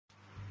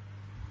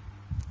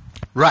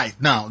Right,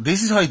 now,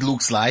 this is how it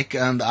looks like,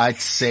 and I'd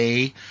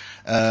say,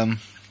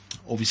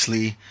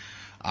 obviously,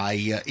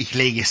 ich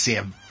lege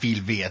sehr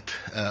viel Wert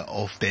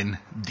auf den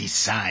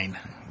Design,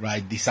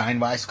 right?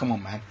 Design-wise, come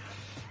on, man.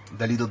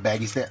 The little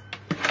bag is there.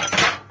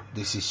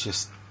 This is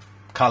just,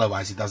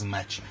 color-wise, it doesn't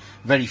match.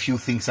 Very few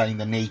things are in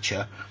the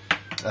nature,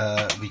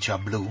 which are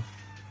blue,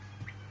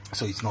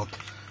 so it's not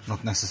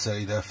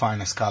necessarily the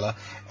finest color.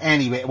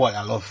 Anyway, well,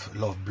 I love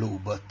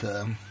blue, but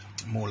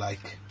more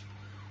like,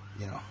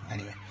 you know,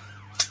 anyway,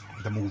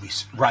 the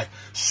movies. Right,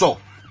 so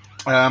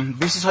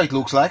this is how it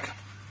looks like.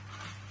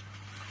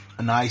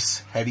 A nice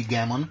heavy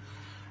gammon.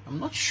 I'm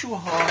not sure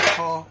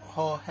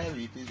how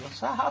heavy it is.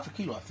 It's half a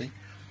kilo, I think.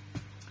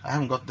 I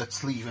haven't got that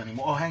sleeve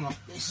anymore. Oh, hang on,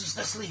 this is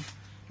the sleeve.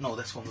 No,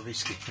 that's from the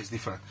whiskey. It's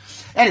different.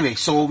 Anyway,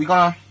 so we're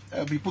gonna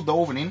we put the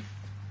oven in.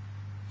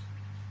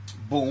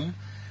 Boom,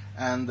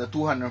 and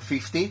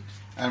 250.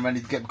 And when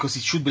it gets, because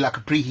it should be like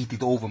a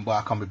preheated oven, but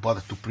I can't be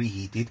bothered to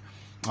preheat it.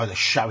 I'll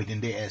just shove it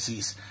in there as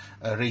is.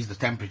 Raise the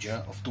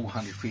temperature of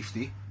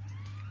 250.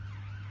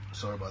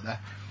 Sorry about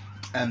that.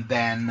 And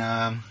then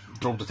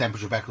drop the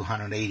temperature back to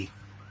 180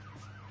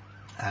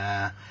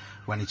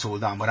 when it's all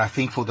done. But I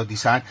think for the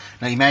design,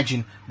 now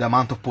imagine the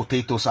amount of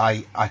potatoes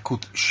I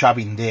could shove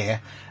in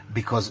there,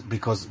 because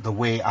the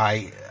way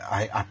I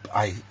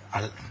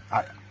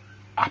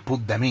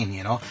put them in,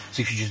 you know.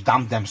 So if you just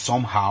dump them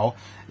somehow,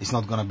 it's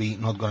not gonna be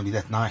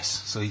that nice.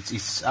 So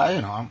it's I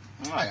don't know.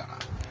 I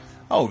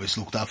always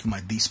looked after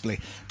my display.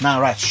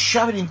 Now, right,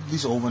 shove it into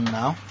this oven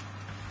now.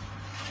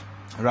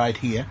 Right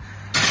here,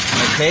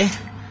 okay,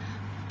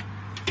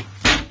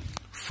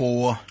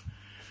 for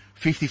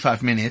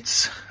 55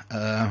 minutes,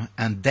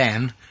 and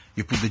then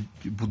you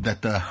put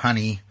that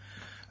honey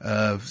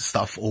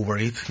stuff over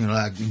it, you know,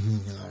 like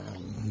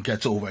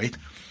gets over it,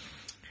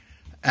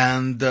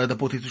 and the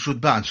potato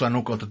should burn. So I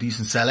knock out a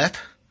decent salad,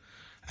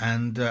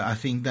 and I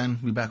think then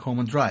we're back home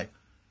and dry.